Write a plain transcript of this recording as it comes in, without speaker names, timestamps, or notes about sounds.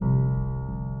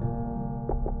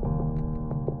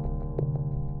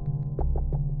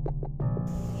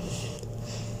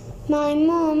My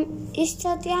mom is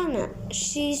Tatiana.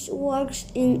 She works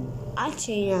in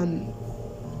H&M.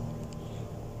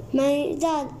 My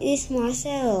dad is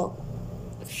Marcelo.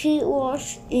 He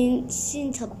works in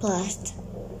Syntheplast.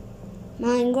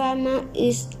 My grandma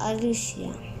is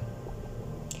Alicia.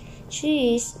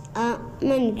 She is a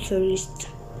manicurist.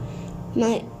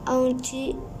 My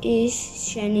auntie is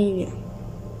Janina.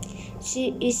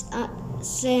 She is a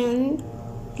sign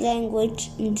language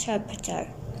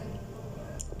interpreter.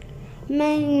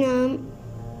 My name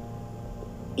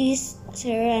is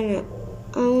Serena,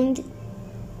 and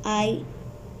I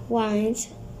want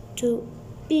to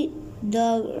be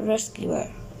dog rescuer.